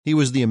He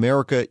was the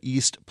America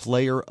East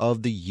Player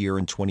of the Year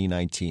in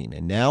 2019,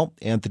 and now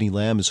Anthony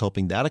Lamb is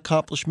hoping that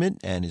accomplishment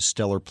and his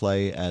stellar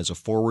play as a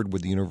forward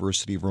with the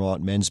University of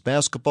Vermont men's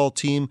basketball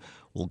team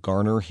will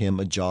garner him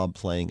a job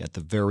playing at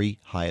the very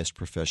highest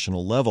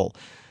professional level.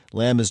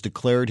 Lamb has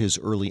declared his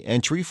early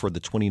entry for the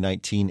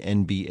 2019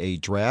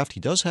 NBA draft. He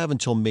does have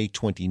until May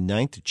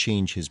 29th to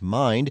change his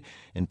mind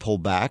and pull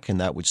back,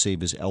 and that would save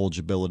his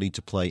eligibility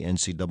to play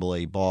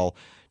NCAA ball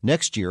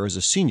next year as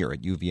a senior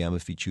at UVM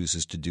if he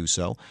chooses to do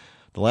so.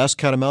 The last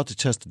catamount to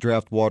test the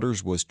draft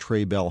waters was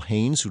Trey Bell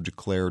Haynes, who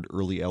declared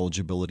early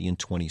eligibility in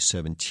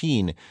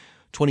 2017.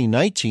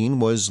 2019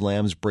 was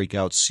Lamb's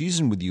breakout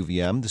season with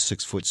UVM, the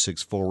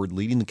 6'6" forward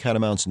leading the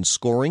Catamounts in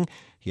scoring.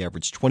 He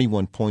averaged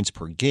 21 points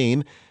per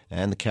game,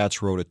 and the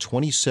Cats rode a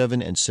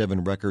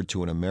 27-7 record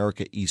to an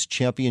America East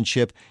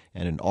championship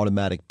and an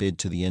automatic bid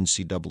to the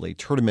NCAA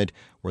tournament,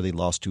 where they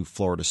lost to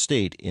Florida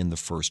State in the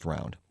first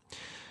round.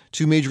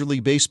 To Major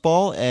League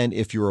Baseball, and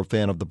if you're a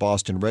fan of the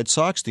Boston Red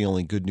Sox, the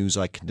only good news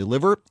I can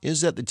deliver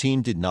is that the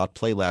team did not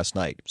play last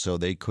night, so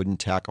they couldn't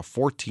tack a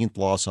 14th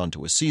loss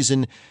onto a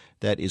season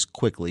that is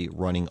quickly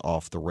running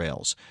off the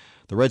rails.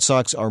 The Red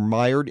Sox are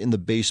mired in the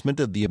basement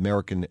of the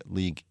American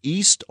League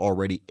East,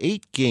 already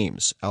 8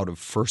 games out of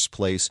first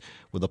place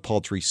with a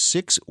paltry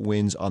 6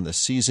 wins on the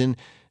season.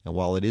 And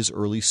while it is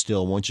early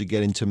still, once you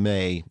get into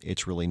May,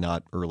 it's really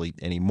not early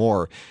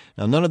anymore.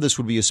 Now, none of this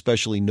would be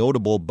especially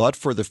notable but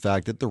for the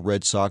fact that the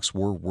Red Sox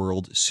were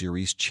World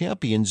Series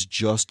champions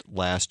just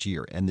last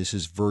year, and this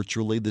is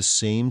virtually the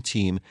same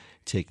team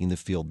taking the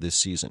field this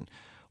season.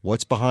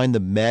 What's behind the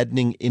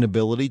maddening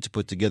inability to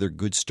put together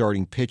good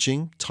starting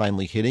pitching,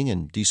 timely hitting,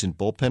 and decent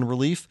bullpen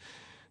relief?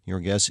 Your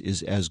guess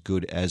is as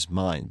good as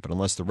mine. But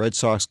unless the Red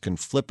Sox can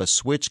flip a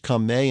switch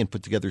come May and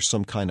put together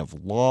some kind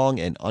of long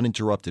and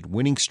uninterrupted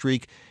winning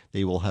streak,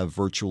 they will have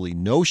virtually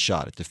no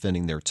shot at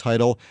defending their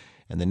title,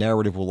 and the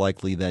narrative will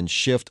likely then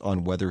shift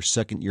on whether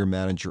second-year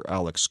manager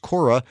Alex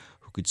Cora,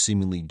 who could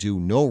seemingly do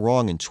no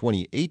wrong in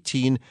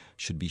 2018,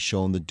 should be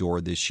shown the door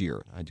this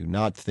year. I do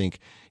not think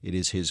it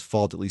is his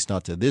fault, at least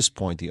not to this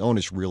point. The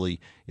onus really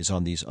is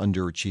on these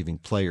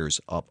underachieving players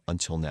up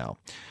until now.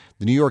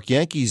 The New York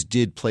Yankees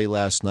did play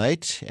last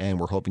night, and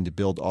were hoping to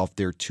build off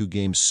their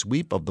 2-game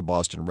sweep of the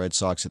Boston Red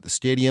Sox at the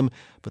stadium,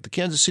 but the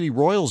Kansas City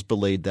Royals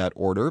belayed that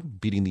order,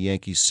 beating the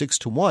Yankees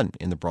 6-1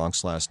 in the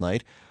Bronx last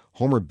night.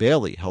 Homer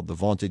Bailey held the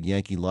vaunted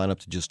Yankee lineup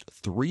to just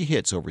 3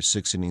 hits over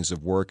 6 innings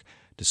of work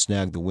to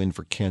snag the win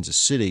for Kansas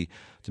City.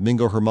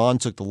 Domingo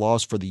Germán took the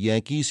loss for the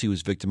Yankees. He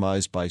was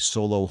victimized by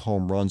solo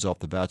home runs off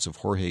the bats of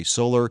Jorge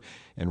Soler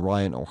and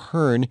Ryan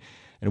O'Hearn.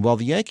 And while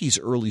the Yankees'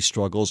 early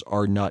struggles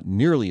are not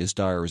nearly as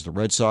dire as the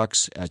Red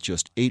Sox, at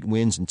just 8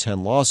 wins and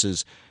 10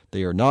 losses,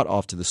 they are not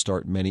off to the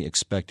start many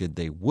expected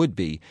they would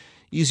be.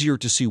 Easier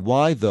to see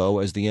why, though,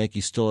 as the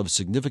Yankees still have a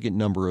significant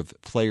number of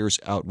players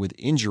out with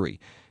injury.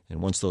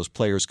 And once those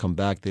players come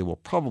back, they will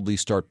probably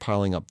start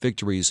piling up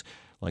victories,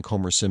 like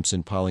Homer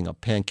Simpson piling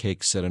up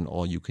pancakes at an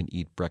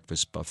all-you-can-eat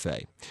breakfast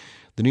buffet.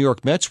 The New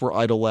York Mets were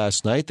idle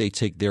last night. They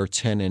take their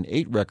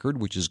 10-8 record,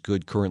 which is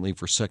good currently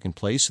for second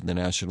place in the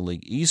National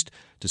League East,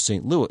 to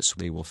St. Louis.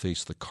 They will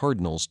face the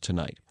Cardinals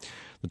tonight.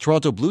 The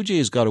Toronto Blue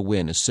Jays got a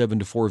win, a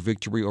 7-4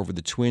 victory over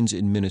the Twins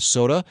in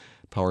Minnesota,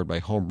 powered by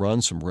home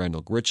runs from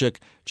Randall Grichuk,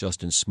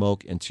 Justin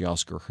Smoak, and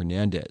Teoscar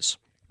Hernandez.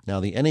 Now,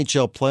 the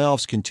NHL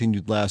playoffs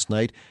continued last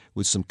night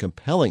with some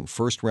compelling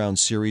first-round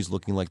series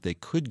looking like they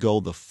could go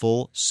the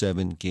full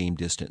 7-game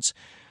distance.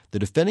 The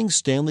defending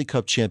Stanley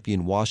Cup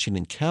champion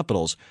Washington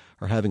Capitals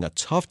are having a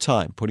tough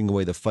time putting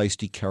away the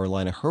feisty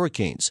Carolina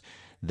Hurricanes.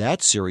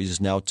 That series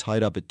is now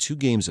tied up at 2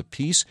 games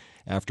apiece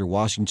after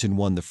Washington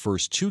won the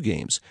first 2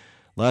 games.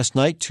 Last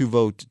night,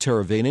 Teuvo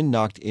Teravainen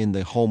knocked in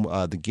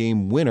the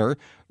game winner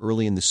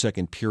early in the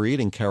second period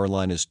in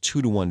Carolina's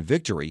 2-1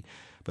 victory.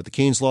 But the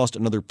Canes lost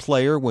another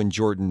player when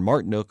Jordan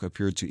Martinook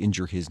appeared to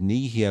injure his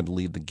knee. He had to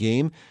leave the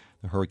game.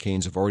 The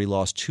Hurricanes have already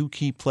lost 2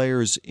 key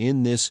players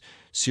in this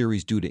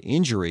series due to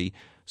injury,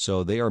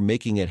 so they are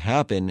making it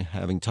happen,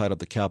 having tied up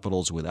the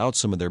Capitals without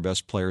some of their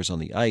best players on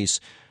the ice.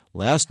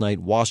 Last night,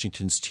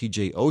 Washington's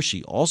TJ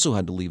Oshie also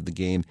had to leave the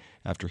game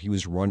after he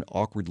was run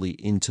awkwardly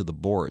into the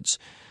boards.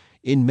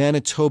 In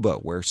Manitoba,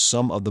 where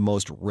some of the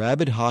most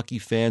rabid hockey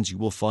fans you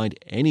will find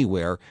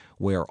anywhere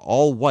wear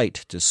all white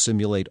to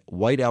simulate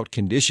whiteout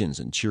conditions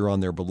and cheer on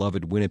their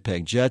beloved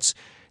Winnipeg Jets,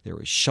 there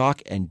is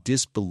shock and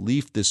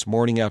disbelief this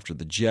morning after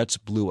the Jets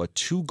blew a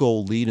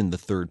 2-goal lead in the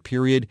third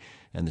period,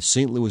 and the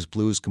St. Louis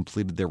Blues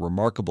completed their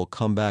remarkable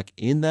comeback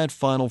in that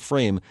final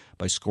frame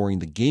by scoring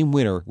the game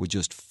winner with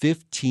just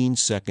 15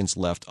 seconds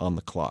left on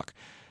the clock.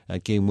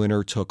 That game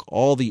winner took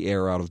all the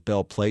air out of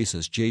Bell Place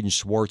as Jaden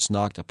Schwartz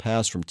knocked a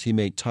pass from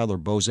teammate Tyler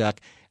Bozak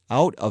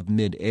out of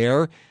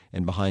midair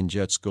and behind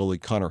Jets goalie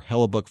Connor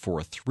Hellebuyck for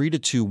a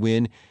 3-2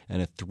 win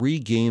and a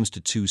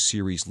 3-2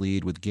 series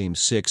lead with Game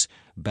 6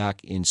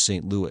 back in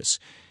St. Louis.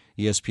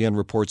 ESPN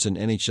reports an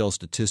NHL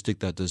statistic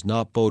that does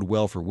not bode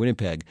well for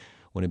Winnipeg.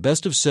 When a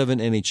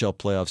best-of-7 NHL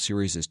playoff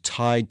series is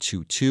tied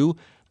 2-2,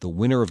 the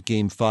winner of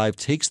Game 5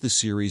 takes the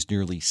series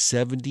nearly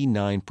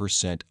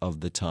 79% of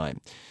the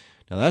time.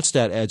 Now that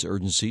stat adds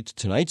urgency to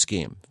tonight's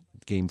game,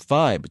 Game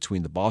 5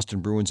 between the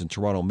Boston Bruins and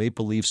Toronto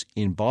Maple Leafs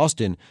in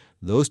Boston.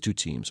 Those two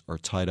teams are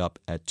tied up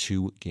at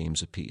 2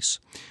 games apiece.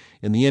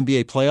 In the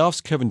NBA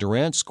playoffs, Kevin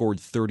Durant scored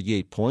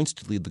 38 points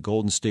to lead the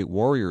Golden State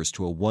Warriors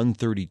to a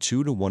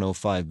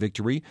 132-105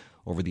 victory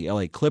over the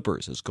LA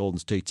Clippers as Golden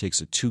State takes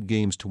a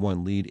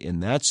 2-1 lead in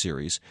that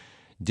series.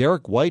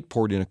 Derek White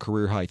poured in a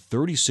career-high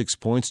 36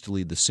 points to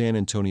lead the San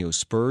Antonio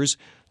Spurs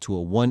to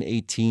a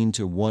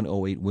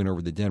 118-108 win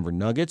over the Denver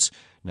Nuggets.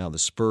 Now the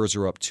Spurs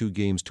are up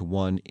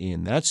 2-1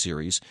 in that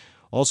series.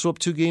 Also up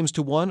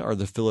 2-1 are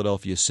the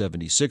Philadelphia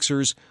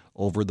 76ers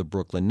over the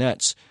Brooklyn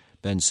Nets.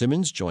 Ben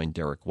Simmons joined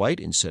Derek White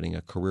in setting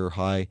a career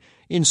high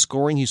in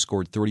scoring. He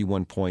scored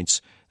 31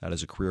 points. That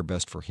is a career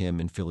best for him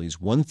in Philly's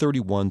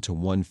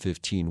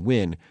 131-115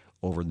 win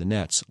over the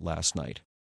Nets last night.